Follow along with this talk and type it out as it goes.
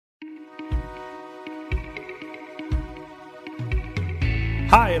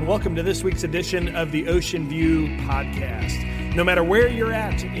Hi, and welcome to this week's edition of the Ocean View Podcast. No matter where you're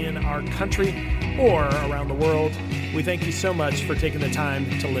at in our country or around the world, we thank you so much for taking the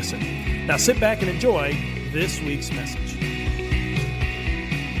time to listen. Now sit back and enjoy this week's message.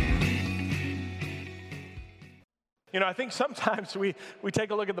 You know, I think sometimes we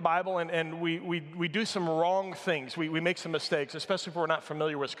take a look at the Bible and we do some wrong things. We make some mistakes, especially if we're not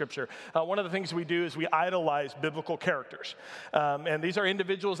familiar with Scripture. One of the things we do is we idolize biblical characters. And these are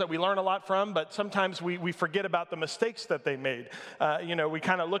individuals that we learn a lot from, but sometimes we forget about the mistakes that they made. We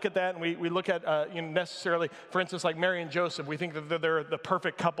kind of look at that and we look at, necessarily, for instance, like Mary and Joseph. We think that they're the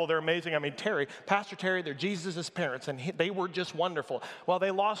perfect couple. They're amazing. I mean, Pastor Terry, they're Jesus' parents, and they were just wonderful. Well,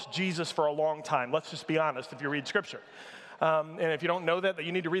 they lost Jesus for a long time. Let's just be honest if you read Scripture. And if you don't know that,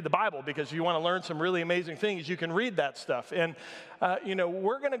 you need to read the Bible, because if you want to learn some really amazing things, you can read that stuff. And,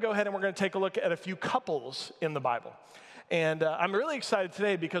 we're going to go ahead and we're going to take a look at a few couples in the Bible. And I'm really excited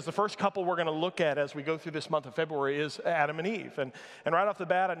today because the first couple we're going to look at as we go through this month of February is Adam and Eve. And right off the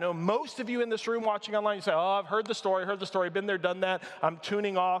bat, I know most of you in this room watching online, you say, oh, I've heard the story, been there, done that. I'm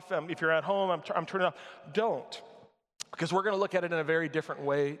tuning off. If you're at home, I'm turning off. Don't, because we're going to look at it in a very different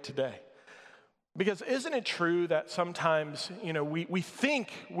way today. Because isn't it true that sometimes, we think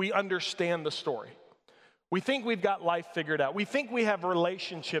we understand the story. We think we've got life figured out. We think we have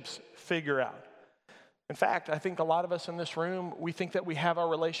relationships figured out. In fact, I think a lot of us in this room, we think that we have our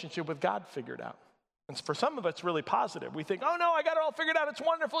relationship with God figured out. And for some of us, it's really positive. We think, oh no, I got it all figured out. It's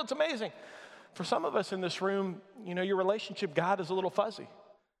wonderful. It's amazing. For some of us in this room, your relationship with God is a little fuzzy.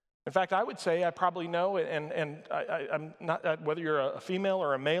 In fact, I would say I probably know, and I'm not, whether you're a female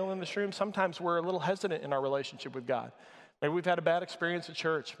or a male in this room, sometimes we're a little hesitant in our relationship with God. Maybe we've had a bad experience at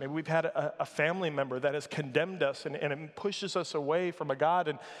church. Maybe we've had a family member that has condemned us, and it pushes us away from a God.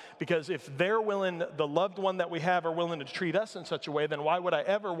 And because if they're willing, the loved one that we have are willing to treat us in such a way, then why would I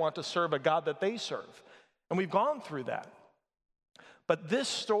ever want to serve a God that they serve? And we've gone through that. But this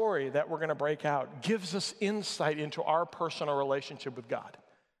story that we're going to break out gives us insight into our personal relationship with God.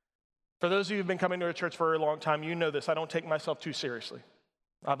 For those of you who've been coming to a church for a long time, you know this. I don't take myself too seriously.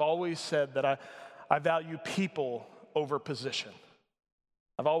 I've always said that I value people over position.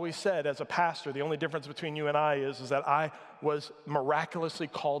 I've always said, as a pastor, the only difference between you and I is that I was miraculously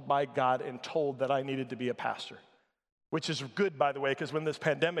called by God and told that I needed to be a pastor. Which is good, by the way, because when this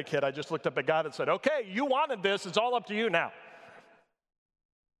pandemic hit, I just looked up at God and said, okay, you wanted this. It's all up to you now.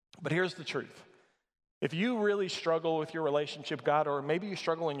 But here's the truth. If you really struggle with your relationship with God, or maybe you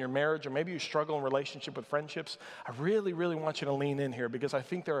struggle in your marriage, or maybe you struggle in relationship with friendships, I really, really want you to lean in here, because I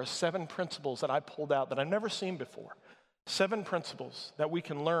think there are 7 principles that I pulled out that I've never seen before. 7 principles that we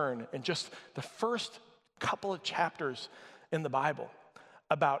can learn in just the first couple of chapters in the Bible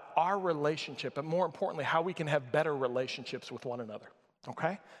about our relationship, and more importantly, how we can have better relationships with one another,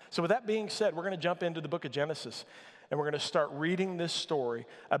 okay? So with that being said, we're going to jump into the book of Genesis, and we're going to start reading this story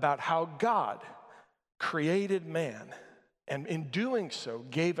about how God created man, and in doing so,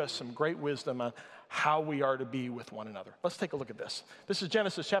 gave us some great wisdom on how we are to be with one another. Let's take a look at this. This is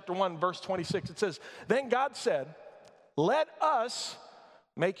Genesis chapter 1, verse 26. It says, then God said, let us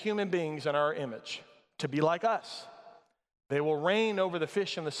make human beings in our image, to be like us. They will reign over the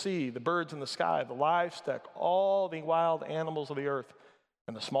fish in the sea, the birds in the sky, the livestock, all the wild animals of the earth,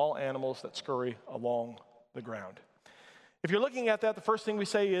 and the small animals that scurry along the ground. If you're looking at that, the first thing we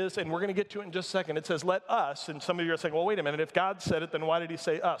say is, and we're going to get to it in just a second, it says, let us, and some of you are saying, well, wait a minute, if God said it, then why did he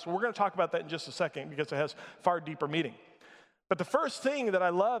say us? Well, we're going to talk about that in just a second, because it has far deeper meaning. But the first thing that I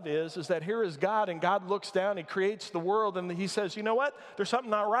love is that here is God, and God looks down, he creates the world, and he says, you know what? There's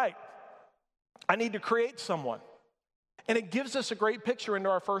something not right. I need to create someone. And it gives us a great picture into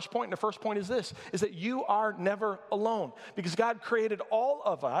our first point, and the first point is this, is that you are never alone, because God created all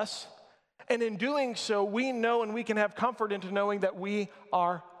of us. And in doing so, we know and we can have comfort into knowing that we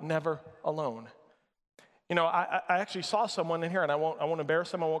are never alone. I actually saw someone in here, and I won't embarrass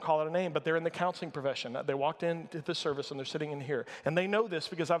them, I won't call out a name, but they're in the counseling profession. They walked into the service, and they're sitting in here. And they know this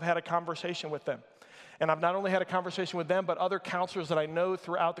because I've had a conversation with them. And I've not only had a conversation with them, but other counselors that I know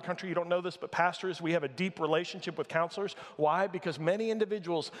throughout the country. You don't know this, but pastors, we have a deep relationship with counselors. Why? Because many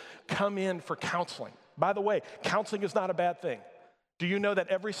individuals come in for counseling. By the way, counseling is not a bad thing. Do you know that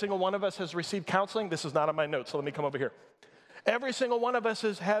every single one of us has received counseling? This is not on my notes, so let me come over here. Every single one of us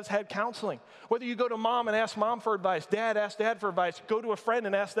has had counseling. Whether you go to mom and ask mom for advice, dad ask dad for advice, go to a friend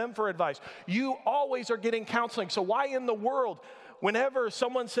and ask them for advice. You always are getting counseling. So why in the world, whenever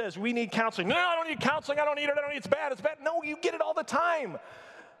someone says, we need counseling, no, I don't need counseling, I don't need it, it's bad. No, you get it all the time.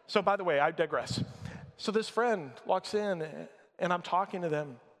 So by the way, I digress. So this friend walks in, and I'm talking to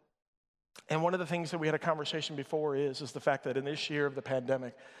them. And one of the things that we had a conversation before is the fact that in this year of the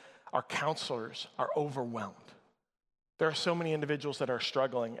pandemic, our counselors are overwhelmed. There are so many individuals that are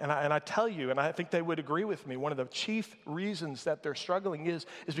struggling. And I tell you, and I think they would agree with me, one of the chief reasons that they're struggling is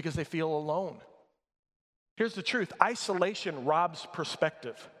because they feel alone. Here's the truth. Isolation robs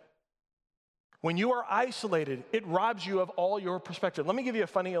perspective. When you are isolated, it robs you of all your perspective. Let me give you a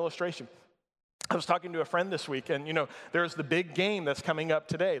funny illustration. I was talking to a friend this week, and there's the big game that's coming up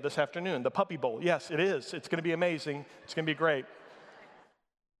today, this afternoon, the Puppy Bowl. Yes, it is. It's going to be amazing. It's going to be great.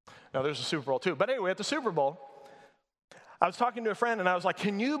 Now, there's a Super Bowl too. But anyway, at the Super Bowl, I was talking to a friend, and I was like,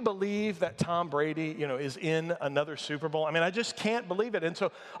 can you believe that Tom Brady, is in another Super Bowl? I mean, I just can't believe it. And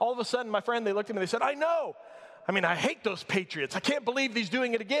so all of a sudden, my friend, they looked at me, they said, I know. I mean, I hate those Patriots. I can't believe he's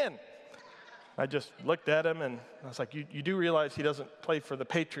doing it again. I just looked at him, and I was like, you do realize he doesn't play for the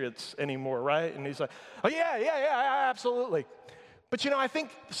Patriots anymore, right? And he's like, oh, yeah, absolutely. But, I think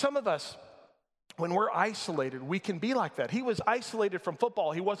some of us, when we're isolated, we can be like that. He was isolated from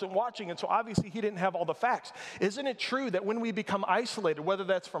football. He wasn't watching, and so obviously he didn't have all the facts. Isn't it true that when we become isolated, whether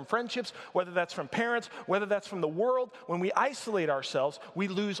that's from friendships, whether that's from parents, whether that's from the world, when we isolate ourselves, we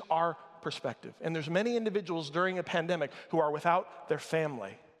lose our perspective? And there's many individuals during a pandemic who are without their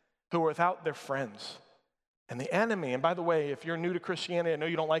family, who are without their friends. And the enemy, and by the way, if you're new to Christianity, I know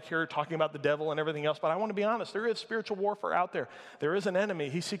you don't like hearing talking about the devil and everything else, but I want to be honest, there is spiritual warfare out there. There is an enemy.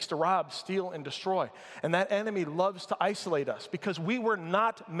 He seeks to rob, steal, and destroy. And that enemy loves to isolate us because we were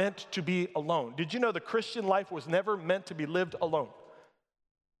not meant to be alone. Did you know the Christian life was never meant to be lived alone?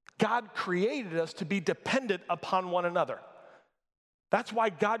 God created us to be dependent upon one another. That's why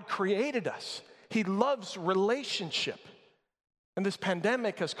God created us. He loves relationship. And this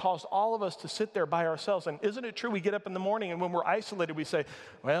pandemic has caused all of us to sit there by ourselves. And isn't it true we get up in the morning and when we're isolated, we say,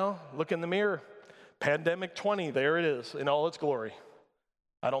 well, look in the mirror. Pandemic 20, there it is in all its glory.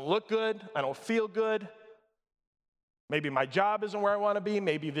 I don't look good. I don't feel good. Maybe my job isn't where I want to be.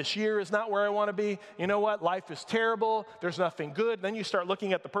 Maybe this year is not where I want to be. You know what? Life is terrible. There's nothing good. Then you start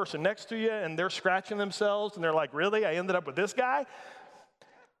looking at the person next to you and they're scratching themselves and they're like, really? I ended up with this guy?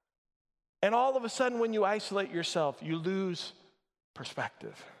 And all of a sudden, when you isolate yourself, you lose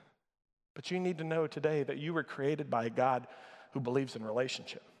perspective. But you need to know today that you were created by a God who believes in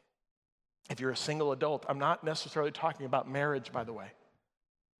relationship. If you're a single adult, I'm not necessarily talking about marriage, by the way.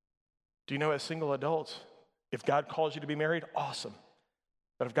 Do you know as single adults, if God calls you to be married, awesome.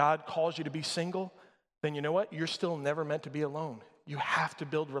 But if God calls you to be single, then you know what? You're still never meant to be alone. You have to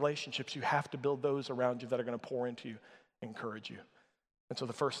build relationships. You have to build those around you that are going to pour into you, encourage you. And so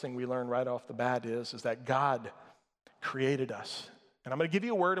the first thing we learn right off the bat is that God created us. And I'm going to give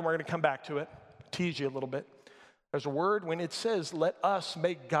you a word, and we're going to come back to it, tease you a little bit. There's a word when it says, let us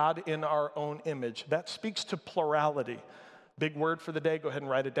make God in our own image. That speaks to plurality. Big word for the day. Go ahead and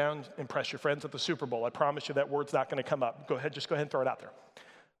write it down. Impress your friends at the Super Bowl. I promise you that word's not going to come up. Just go ahead and throw it out there.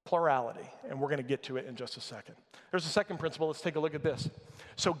 Plurality. And we're going to get to it in just a second. There's a second principle. Let's take a look at this.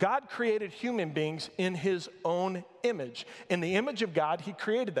 So God created human beings in his own image. In the image of God, he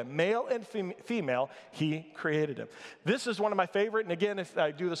created them. Male and female, he created them. This is one of my favorite. And again, if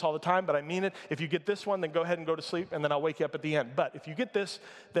I do this all the time, but I mean it. If you get this one, then go ahead and go to sleep, and then I'll wake you up at the end. But if you get this,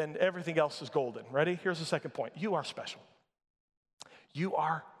 then everything else is golden. Ready? Here's the second point. You are special. You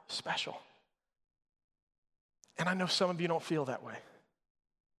are special. And I know some of you don't feel that way.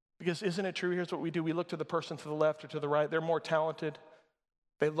 Because isn't it true? Here's what we do. We look to the person to the left or to the right. They're more talented.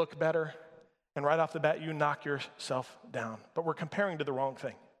 They look better. And right off the bat, you knock yourself down. But we're comparing to the wrong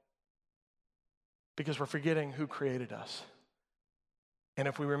thing. Because we're forgetting who created us. And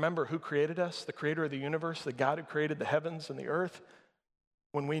if we remember who created us, the creator of the universe, the God who created the heavens and the earth,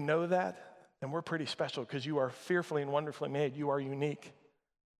 when we know that, then we're pretty special because you are fearfully and wonderfully made. You are unique.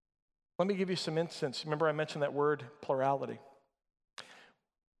 Let me give you some instance. Remember I mentioned that word plurality.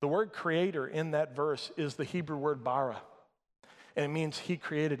 The word creator in that verse is the Hebrew word bara. And it means he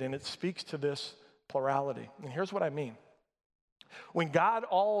created, and it speaks to this plurality. And here's what I mean. When God,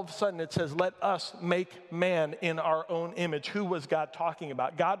 all of a sudden, it says, let us make man in our own image. Who was God talking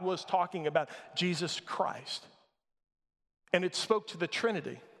about? God was talking about Jesus Christ. And it spoke to the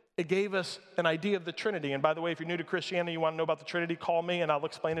Trinity. It gave us an idea of the Trinity. And by the way, if you're new to Christianity, you want to know about the Trinity, call me, and I'll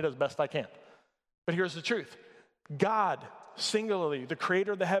explain it as best I can. But here's the truth. God, singularly, the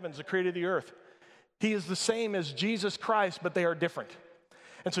creator of the heavens, the creator of the earth, he is the same as Jesus Christ, but they are different.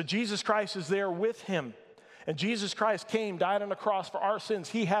 And so Jesus Christ is there with him. And Jesus Christ came, died on the cross for our sins.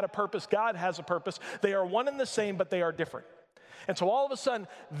 He had a purpose. God has a purpose. They are one and the same, but they are different. And so all of a sudden,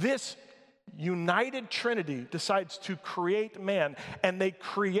 this united Trinity decides to create man. And they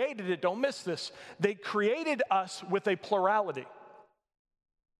created it, don't miss this, they created us with a plurality.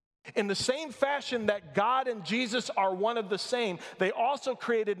 In the same fashion that God and Jesus are one of the same, they also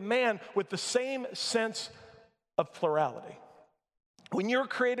created man with the same sense of plurality. When you're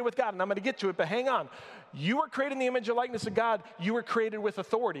created with God, and I'm going to get to it, but hang on. You were created in the image and likeness of God. You were created with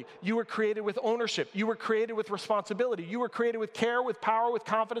authority. You were created with ownership. You were created with responsibility. You were created with care, with power, with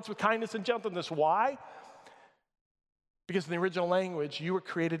confidence, with kindness and gentleness. Why? Because in the original language, you were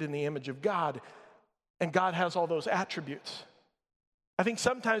created in the image of God, and God has all those attributes. I think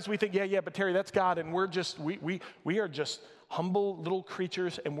sometimes we think, yeah, but Terry, that's God, and we are just humble little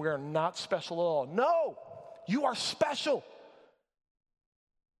creatures, and we are not special at all. No, you are special.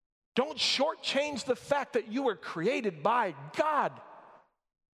 Don't shortchange the fact that you were created by God.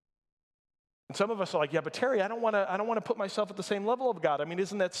 And some of us are like, yeah, but Terry, I don't want to put myself at the same level of God. I mean,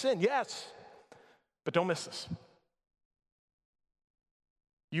 isn't that sin? Yes, but don't miss this.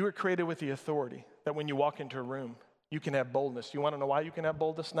 You were created with the authority that when you walk into a room, you can have boldness. You want to know why you can have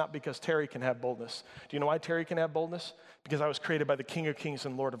boldness? Not because Terry can have boldness. Do you know why Terry can have boldness? Because I was created by the King of Kings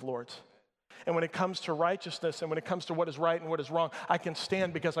and Lord of Lords. And when it comes to righteousness and when it comes to what is right and what is wrong, I can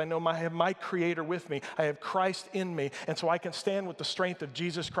stand because I know I have my Creator with me. I have Christ in me. And so I can stand with the strength of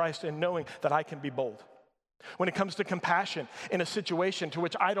Jesus Christ in knowing that I can be bold. When it comes to compassion in a situation to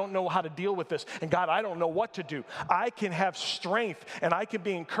which I don't know how to deal with this, and God, I don't know what to do, I can have strength and I can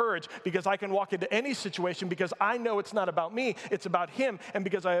be encouraged because I can walk into any situation because I know it's not about me, it's about Him. And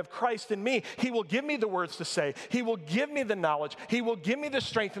because I have Christ in me, He will give me the words to say. He will give me the knowledge. He will give me the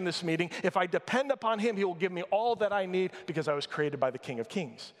strength in this meeting. If I depend upon Him, He will give me all that I need because I was created by the King of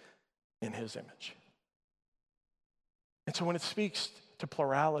Kings in His image. And so when it speaks to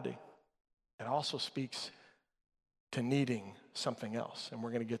plurality, it also speaks to needing something else. And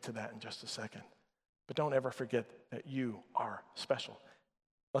we're going to get to that in just a second. But don't ever forget that you are special.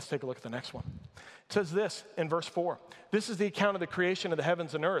 Let's take a look at the next one. It says this in verse 4. This is the account of the creation of the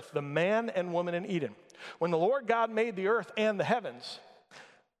heavens and earth, the man and woman in Eden. When the Lord God made the earth and the heavens.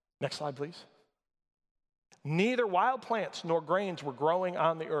 Next slide, please. Neither wild plants nor grains were growing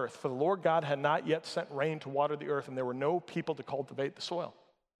on the earth, for the Lord God had not yet sent rain to water the earth, and there were no people to cultivate the soil.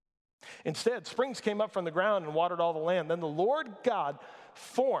 Instead, springs came up from the ground and watered all the land. Then the Lord God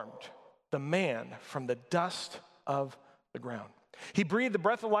formed the man from the dust of the ground. He breathed the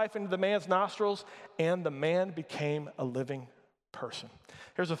breath of life into the man's nostrils, and the man became a living person.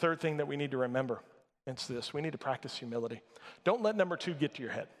 Here's a third thing that we need to remember. It's this. We need to practice humility. Don't let number 2 get to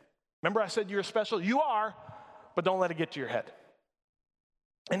your head. Remember I said you're special? You are, but don't let it get to your head.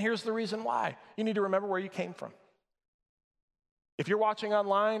 And here's the reason why. You need to remember where you came from. If you're watching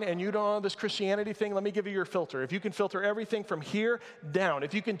online and you don't know this Christianity thing, let me give you your filter. If you can filter everything from here down,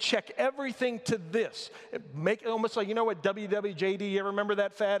 if you can check everything to this, make it almost like, you know what, WWJD, you ever remember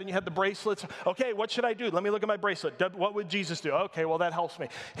that fad and you had the bracelets? Okay, what should I do? Let me look at my bracelet. What would Jesus do? Okay, well, that helps me.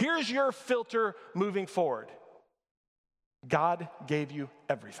 Here's your filter moving forward. God gave you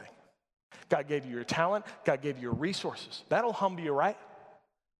everything. God gave you your talent. God gave you your resources. That'll humble you, right?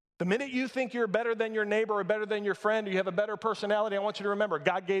 The minute you think you're better than your neighbor or better than your friend, or you have a better personality, I want you to remember,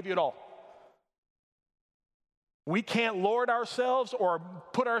 God gave you it all. We can't lord ourselves or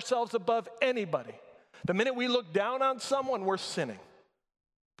put ourselves above anybody. The minute we look down on someone, we're sinning.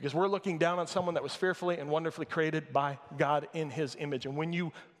 Because we're looking down on someone that was fearfully and wonderfully created by God in His image. And when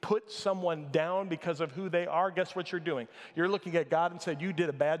you put someone down because of who they are, guess what you're doing? You're looking at God and saying, you did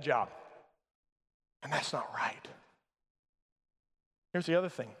a bad job. And that's not right. Here's the other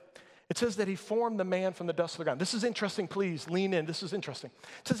thing. It says that He formed the man from the dust of the ground. This is interesting. Please lean in. This is interesting.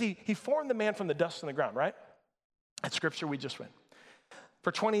 It says he formed the man from the dust of the ground, right? That's scripture we just read.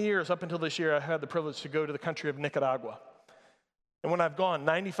 For 20 years, up until this year, I had the privilege to go to the country of Nicaragua. And when I've gone,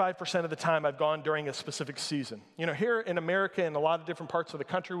 95% of the time I've gone during a specific season. You know, here in America, in a lot of different parts of the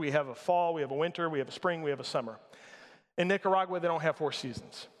country, we have a fall, we have a winter, we have a spring, we have a summer. In Nicaragua, they don't have 4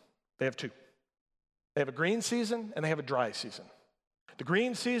 seasons. They have 2. They have a green season and they have a dry season. The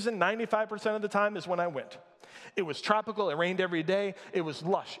green season, 95% of the time, is when I went. It was tropical. It rained every day. It was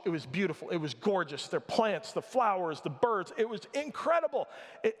lush. It was beautiful. It was gorgeous. Their plants, the flowers, the birds. It was incredible.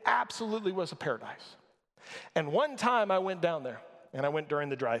 It absolutely was a paradise. And one time I went down there, and I went during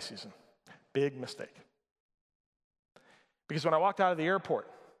the dry season. Big mistake. Because when I walked out of the airport,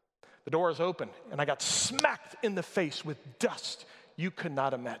 the doors opened, and I got smacked in the face with dust you could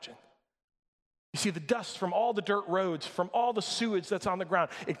not imagine. You see, the dust from all the dirt roads, from all the sewage that's on the ground,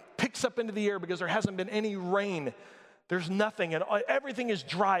 it picks up into the air because there hasn't been any rain. There's nothing, and everything is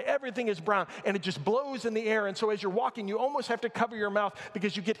dry, everything is brown, and it just blows in the air. And so as you're walking, you almost have to cover your mouth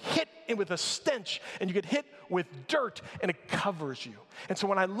because you get hit with a stench, and you get hit with dirt, and it covers you. And so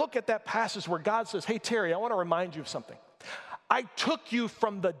when I look at that passage where God says, hey, Terry, I want to remind you of something. I took you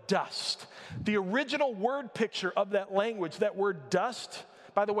from the dust. The original word picture of that language, that word dust,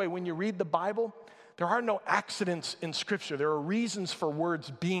 by the way, when you read the Bible, there are no accidents in Scripture. There are reasons for words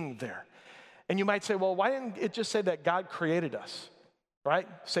being there. And you might say, well, why didn't it just say that God created us, right?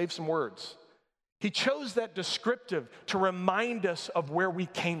 Save some words. He chose that descriptive to remind us of where we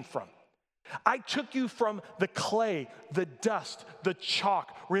came from. I took you from the clay, the dust, the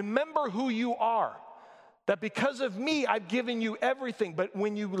chalk. Remember who you are. That because of me, I've given you everything. But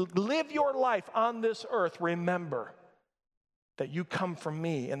when you live your life on this earth, remember that you come from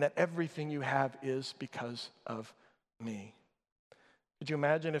me and that everything you have is because of me. Could you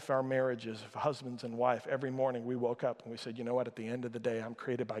imagine if our marriages, if husbands and wife, every morning we woke up and we said, you know what, at the end of the day, I'm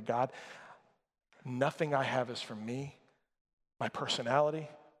created by God. Nothing I have is from me, my personality,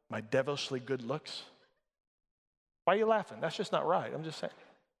 my devilishly good looks. Why are you laughing? That's just not right. I'm just saying.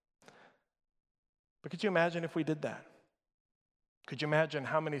 But could you imagine if we did that? Could you imagine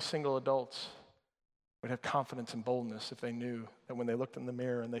how many single adults would have confidence and boldness if they knew that when they looked in the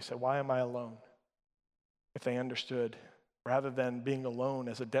mirror and they said, why am I alone? If they understood, rather than being alone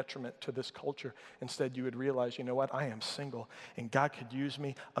as a detriment to this culture, instead you would realize, you know what, I am single, and God could use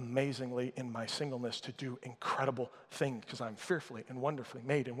me amazingly in my singleness to do incredible things because I'm fearfully and wonderfully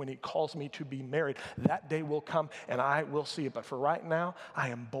made. And when he calls me to be married, that day will come and I will see it. But for right now, I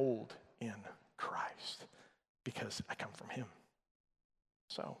am bold in Christ because I come from him.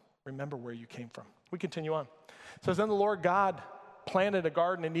 So remember where you came from. We continue on. It says, then the Lord God planted a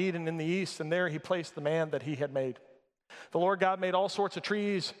garden in Eden in the east, and there he placed the man that he had made. The Lord God made all sorts of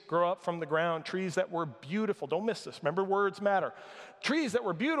trees grow up from the ground, trees that were beautiful. Don't miss this. Remember, words matter. Trees that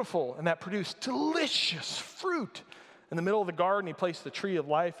were beautiful and that produced delicious fruit. In the middle of the garden, he placed the tree of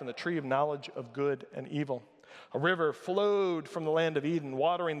life and the tree of knowledge of good and evil. A river flowed from the land of Eden,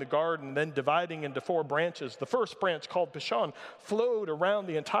 watering the garden, then dividing into 4 branches. The first branch, called Pishon, flowed around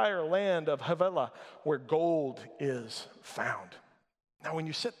the entire land of Havilah, where gold is found. Now, when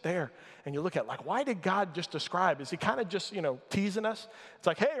you sit there and you look at, like, why did God just describe? Is he kind of just, teasing us? It's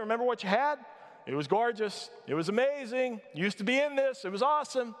like, hey, remember what you had? It was gorgeous. It was amazing. You used to be in this. It was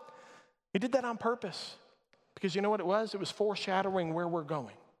awesome. He did that on purpose. Because you know what it was? It was foreshadowing where we're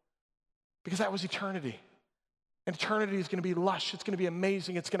going. Because that was eternity. And eternity is going to be lush. It's going to be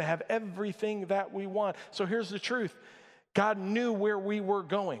amazing. It's going to have everything that we want. So here's the truth. God knew where we were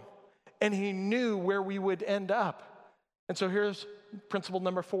going. And he knew where we would end up. And so here's principle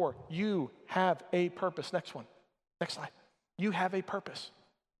number 4. You have a purpose. Next one. Next slide. You have a purpose.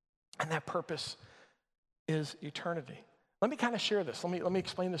 And that purpose is eternity. Let me kind of share this. Let me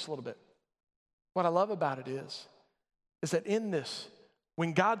explain this a little bit. What I love about it is that in this,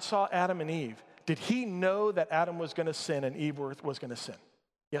 when God saw Adam and Eve, did he know that Adam was going to sin and Eve was going to sin?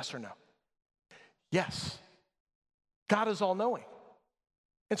 Yes or no? Yes. God is all-knowing.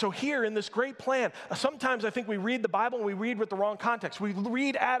 And so here in this great plan, sometimes I think we read the Bible and we read with the wrong context. We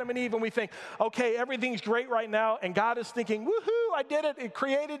read Adam and Eve and we think, okay, everything's great right now, and God is thinking, woohoo, I did it. It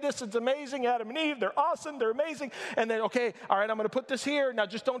created this. It's amazing. Adam and Eve, they're awesome. They're amazing. And then, okay, all right, I'm going to put this here. Now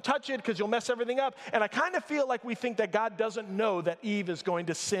just don't touch it because you'll mess everything up. And I kind of feel like we think that God doesn't know that Eve is going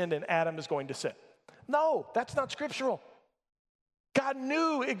to sin and Adam is going to sin. No, that's not scriptural. God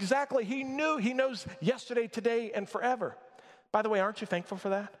knew exactly. He knew. He knows yesterday, today, and forever. By the way, aren't you thankful for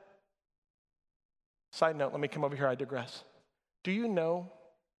that? Side note, let me come over here. I digress. Do you know,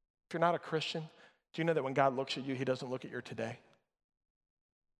 if you're not a Christian, do you know that when God looks at you, he doesn't look at your today?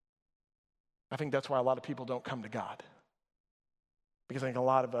 I think that's why a lot of people don't come to God. Because I think a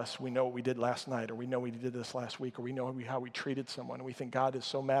lot of us, we know what we did last night, or we know we did this last week, or we know how we treated someone, and we think God is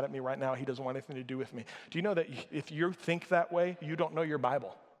so mad at me right now, he doesn't want anything to do with me. Do you know that if you think that way, you don't know your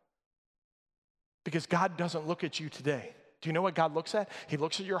Bible? Because God doesn't look at you today. Do you know what God looks at? He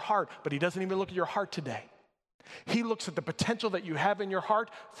looks at your heart, but he doesn't even look at your heart today. He looks at the potential that you have in your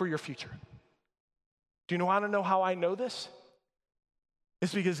heart for your future. Do you want to know how I know this?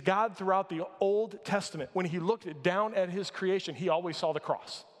 It's because God, throughout the Old Testament, when he looked down at his creation, he always saw the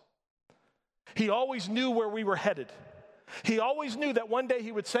cross. He always knew where we were headed. He always knew that one day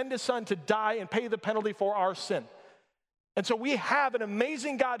he would send his son to die and pay the penalty for our sin. And so we have an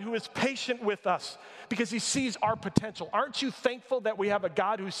amazing God who is patient with us because he sees our potential. Aren't you thankful that we have a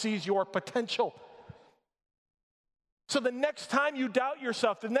God who sees your potential? So the next time you doubt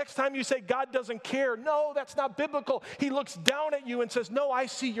yourself, the next time you say God doesn't care, no, that's not biblical. He looks down at you and says, no, I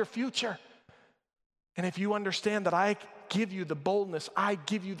see your future. And if you understand that I give you the boldness, I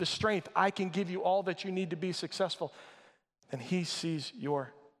give you the strength, I can give you all that you need to be successful, then he sees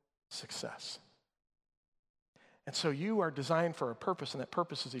your success. And so you are designed for a purpose, and that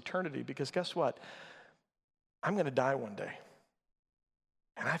purpose is eternity, because guess what? I'm going to die one day.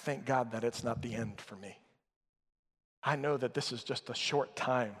 And I thank God that it's not the end for me. I know that this is just a short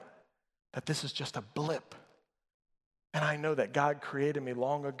time, that this is just a blip. And I know that God created me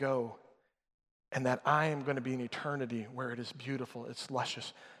long ago and that I am going to be in eternity where it is beautiful, it's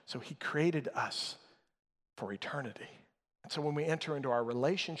luscious. So he created us for eternity. And so when we enter into our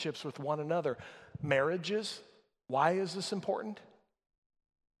relationships with one another, marriages, why is this important?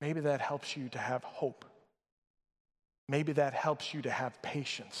 Maybe that helps you to have hope. Maybe that helps you to have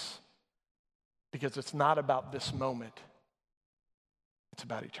patience. Because it's not about this moment. It's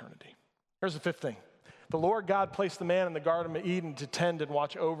about eternity. Here's the fifth thing. The Lord God placed the man in the Garden of Eden to tend and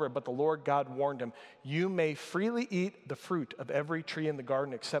watch over it, but the Lord God warned him, you may freely eat the fruit of every tree in the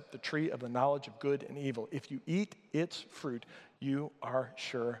garden except the tree of the knowledge of good and evil. If you eat its fruit, you are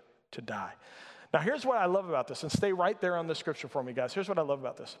sure to die. Now here's what I love about this, and stay right there on the scripture for me, guys. Here's what I love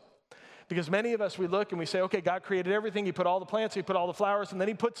about this. Because many of us, we look and we say, okay, God created everything. He put all the plants, he put all the flowers, and then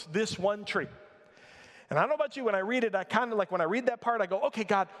he puts this one tree. And I don't know about you, when I read it, I kind of like, when I read that part, I go, okay,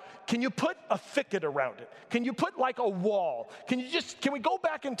 God, can you put a thicket around it? Can you put like a wall? Can we go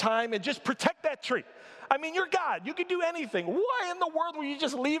back in time and just protect that tree? I mean, you're God. You can do anything. Why in the world would you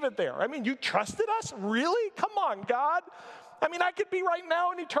just leave it there? I mean, you trusted us? Really? Come on, God. I mean, I could be right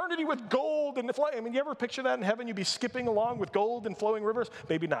now in eternity with gold and I mean, you ever picture that in heaven? You'd be skipping along with gold and flowing rivers?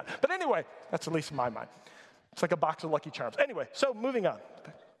 Maybe not. But anyway, that's at least in my mind. It's like a box of Lucky Charms. Anyway, so moving on.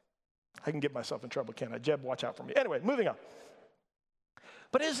 I can get myself in trouble, can't I? Jeb, watch out for me. Anyway, moving on.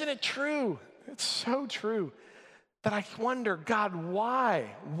 But isn't it true? It's so true that I wonder, God,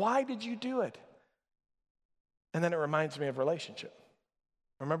 why? Why did you do it? And then it reminds me of relationship.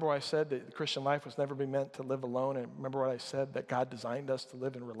 Remember what I said that the Christian life was never be meant to live alone? And remember what I said that God designed us to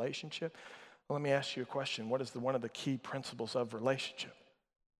live in relationship? Well, let me ask you a question. What is one of the key principles of relationship?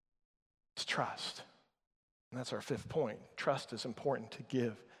 It's trust. And that's our fifth point. Trust is important to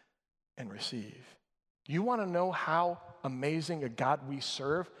give and receive. You want to know how amazing a God we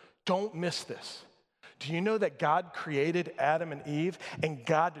serve? Don't miss this. Do you know that God created Adam and Eve and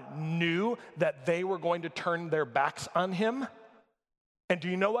God knew that they were going to turn their backs on him? And do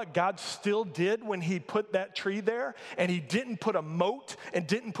you know what God still did when he put that tree there? And he didn't put a moat and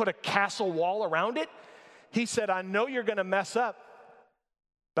didn't put a castle wall around it. He said, I know you're going to mess up,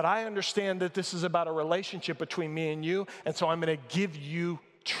 but I understand that this is about a relationship between me and you, and so I'm going to give you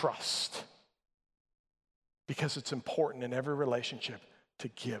trust. Because it's important in every relationship to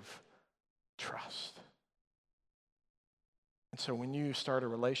give trust. And so when you start a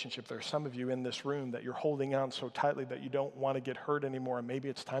relationship, there are some of you in this room that you're holding on so tightly that you don't want to get hurt anymore, and maybe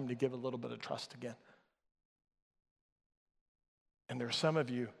it's time to give a little bit of trust again. And there are some of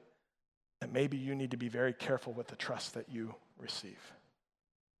you that maybe you need to be very careful with the trust that you receive.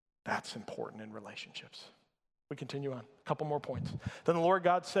 That's important in relationships. We continue on. A couple more points. Then the Lord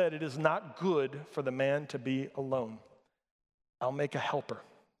God said, it is not good for the man to be alone. I'll make a helper.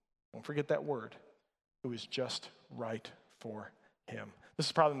 Don't forget that word. Who is just right for him. This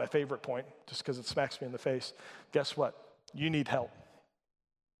is probably my favorite point, just because it smacks me in the face. Guess what? You need help.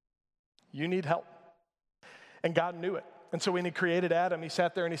 You need help. And God knew it. And so when he created Adam, he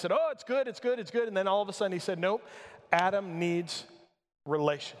sat there and he said, oh, it's good, it's good, it's good. And then all of a sudden he said, nope, Adam needs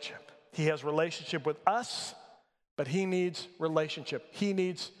relationship. He has relationship with us, but he needs relationship. He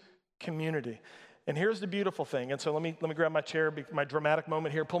needs community. And here's the beautiful thing. And so let me grab my chair, my dramatic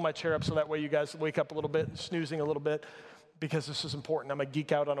moment here, pull my chair up so that way you guys wake up a little bit, snoozing a little bit, because this is important. I'm going to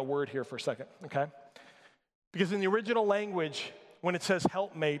geek out on a word here for a second, okay? Because in the original language, when it says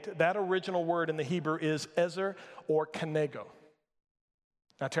helpmate, that original word in the Hebrew is ezer or kanego.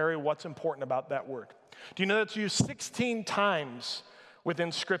 Now, Terry, what's important about that word? Do you know that's used 16 times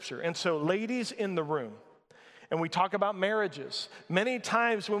within Scripture? And so, ladies in the room, and we talk about marriages, many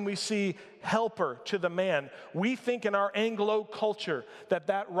times when we see helper to the man, we think in our Anglo culture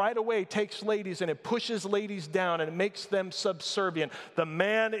that right away takes ladies and it pushes ladies down and it makes them subservient. The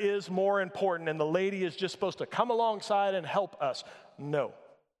man is more important and the lady is just supposed to come alongside and help us. No,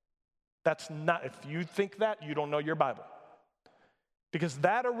 that's not. If you think that, you don't know your Bible. Because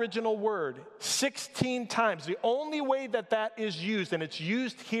that original word, 16 times, the only way that is used, and it's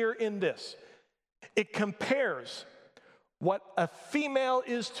used here in this, it compares what a female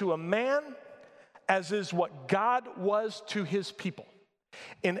is to a man as is what God was to his people.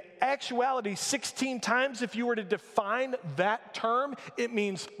 In actuality, 16 times, if you were to define that term, it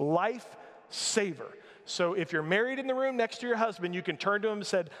means life saver. So if you're married in the room next to your husband, you can turn to him and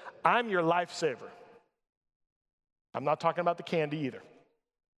say, I'm your life saver. I'm not talking about the candy either.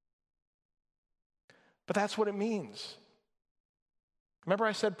 But that's what it means. Remember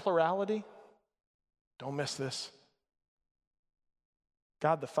I said plurality? Don't miss this.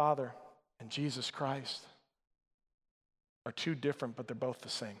 God the Father and Jesus Christ are two different, but they're both the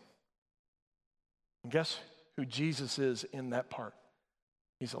same. And guess who Jesus is in that part?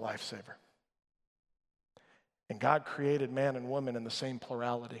 He's a lifesaver. And God created man and woman in the same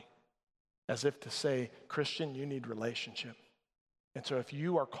plurality, as if to say, Christian, you need relationship. And so if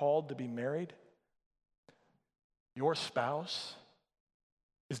you are called to be married, your spouse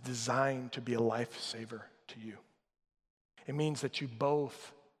is designed to be a lifesaver to you. It means that you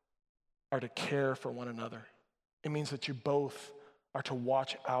both are to care for one another. It means that you both are to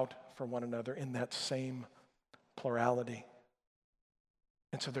watch out for one another in that same plurality.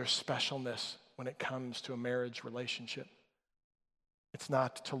 And so there's specialness when it comes to a marriage relationship. It's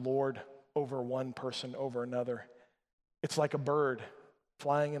not to lord over one person over another. It's like a bird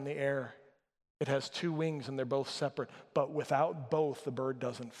flying in the air. It has two wings and they're both separate, but without both, the bird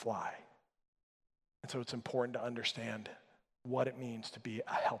doesn't fly. And so it's important to understand what it means to be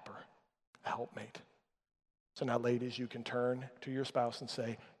a helper, a helpmate. So now, ladies, you can turn to your spouse and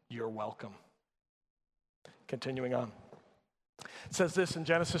say, you're welcome. Continuing on. It says this in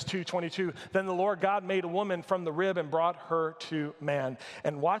Genesis 2:22, then the Lord God made a woman from the rib and brought her to man.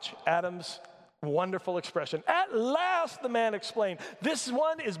 And watch Adam's wonderful expression. At last, the man explained, this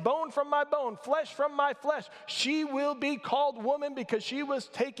one is bone from my bone, flesh from my flesh. She will be called woman because she was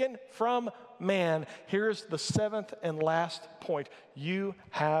taken from man. Here's the seventh and last point. You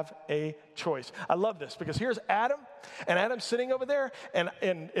have a choice. I love this because here's Adam, and Adam's sitting over there, and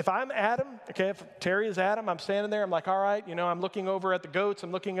if I'm Adam, okay, if Terry is Adam, I'm standing there, I'm like, all right, I'm looking over at the goats,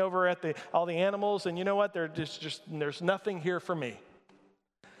 I'm looking over at all the animals, and you know what, there's nothing here for me.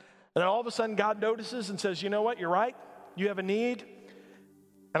 And then all of a sudden God notices and says, you know what, you're right, you have a need,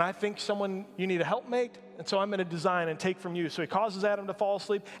 and I think you need a helpmate, and so I'm going to design and take from you. So he causes Adam to fall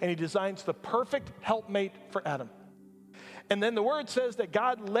asleep, and he designs the perfect helpmate for Adam. And then the word says that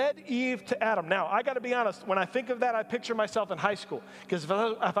God led Eve to Adam. Now, I got to be honest, when I think of that, I picture myself in high school. Because if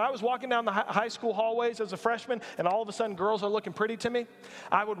I was walking down the high school hallways as a freshman, and all of a sudden girls are looking pretty to me,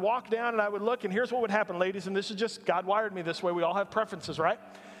 I would walk down and I would look, and here's what would happen, ladies, and this is just, God wired me this way. We all have preferences, right?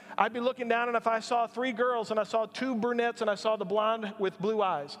 I'd be looking down, and if I saw 3 girls, and I saw 2 brunettes, and I saw the blonde with blue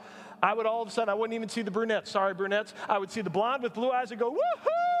eyes, I would all of a sudden, I wouldn't even see the brunettes. Sorry, brunettes. I would see the blonde with blue eyes and go,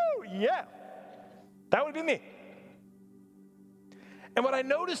 woohoo, yeah. That would be me. And what I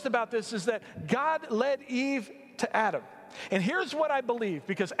noticed about this is that God led Eve to Adam. And here's what I believe,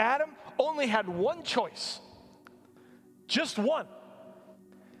 because Adam only had one choice, just one.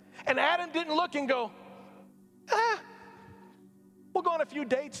 And Adam didn't look and go, we'll go on a few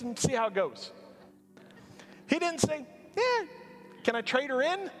dates and see how it goes. He didn't say, can I trade her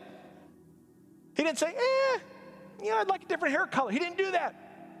in? He didn't say, I'd like a different hair color. He didn't do that.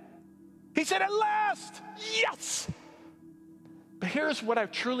 He said, at last, yes. But here's what I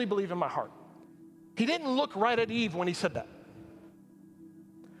truly believe in my heart. He didn't look right at Eve when he said that.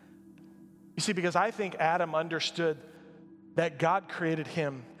 You see, because I think Adam understood that God created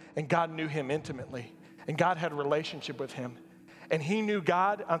him and God knew him intimately and God had a relationship with him. And he knew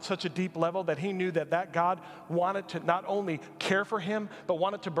God on such a deep level that he knew that God wanted to not only care for him, but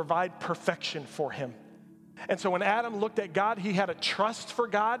wanted to provide perfection for him. And so when Adam looked at God, he had a trust for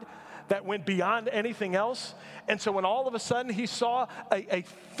God that went beyond anything else. And so when all of a sudden he saw a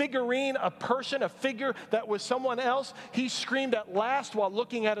figurine, a person, a figure that was someone else, he screamed at last while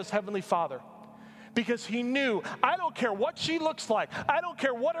looking at his heavenly Father. Because he knew, I don't care what she looks like. I don't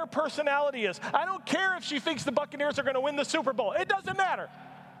care what her personality is. I don't care if she thinks the Buccaneers are going to win the Super Bowl. It doesn't matter.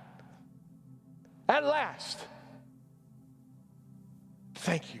 At last,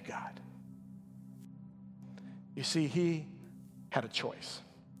 thank you, God. You see, he had a choice.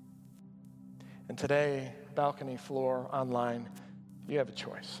 And today, balcony, floor, online, you have a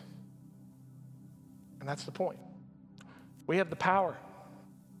choice. And that's the point. We have the power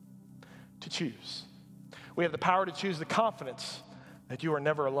to choose. We have the power to choose the confidence that you are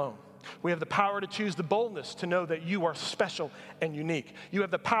never alone. We have the power to choose the boldness to know that you are special and unique. You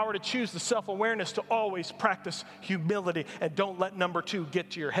have the power to choose the self-awareness to always practice humility and don't let number 2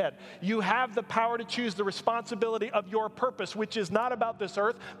 get to your head. You have the power to choose the responsibility of your purpose, which is not about this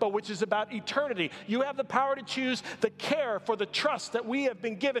earth, but which is about eternity. You have the power to choose the care for the trust that we have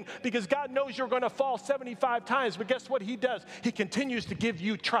been given, because God knows you're going to fall 75 times, but guess what he does? He continues to give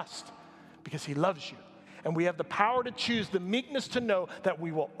you trust because he loves you. And we have the power to choose the meekness to know that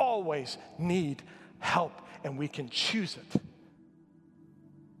we will always need help, and we can choose it.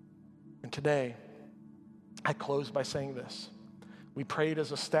 And today, I close by saying this. We prayed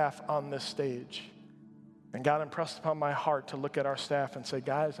as a staff on this stage, and God impressed upon my heart to look at our staff and say,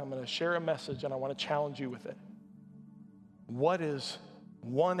 guys, I'm going to share a message, and I want to challenge you with it. What is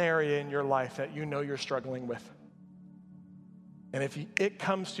one area in your life that you know you're struggling with. And if it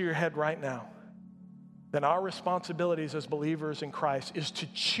comes to your head right now, then our responsibilities as believers in Christ is to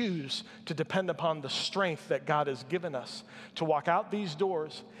choose to depend upon the strength that God has given us to walk out these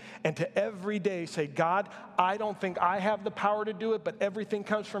doors and to every day say, God, I don't think I have the power to do it, but everything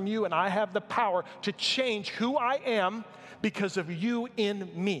comes from you, and I have the power to change who I am because of you in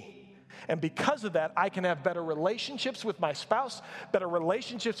me. And because of that, I can have better relationships with my spouse, better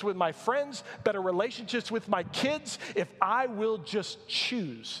relationships with my friends, better relationships with my kids, if I will just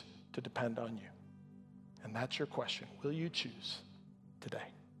choose to depend on you. And that's your question. Will you choose today?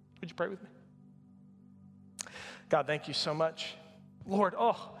 Would you pray with me? God, thank you so much. Lord,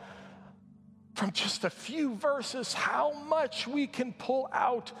 from just a few verses, how much we can pull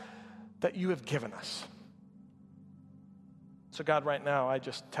out that you have given us. So God, right now, I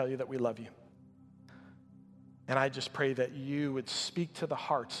just tell you that we love you. And I just pray that you would speak to the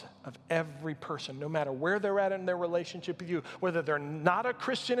hearts of every person, no matter where they're at in their relationship with you, whether they're not a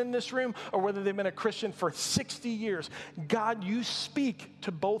Christian in this room or whether they've been a Christian for 60 years. God, you speak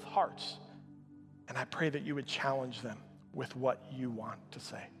to both hearts. And I pray that you would challenge them with what you want to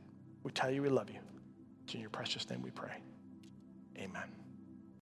say. We tell you we love you. It's in your precious name we pray. Amen.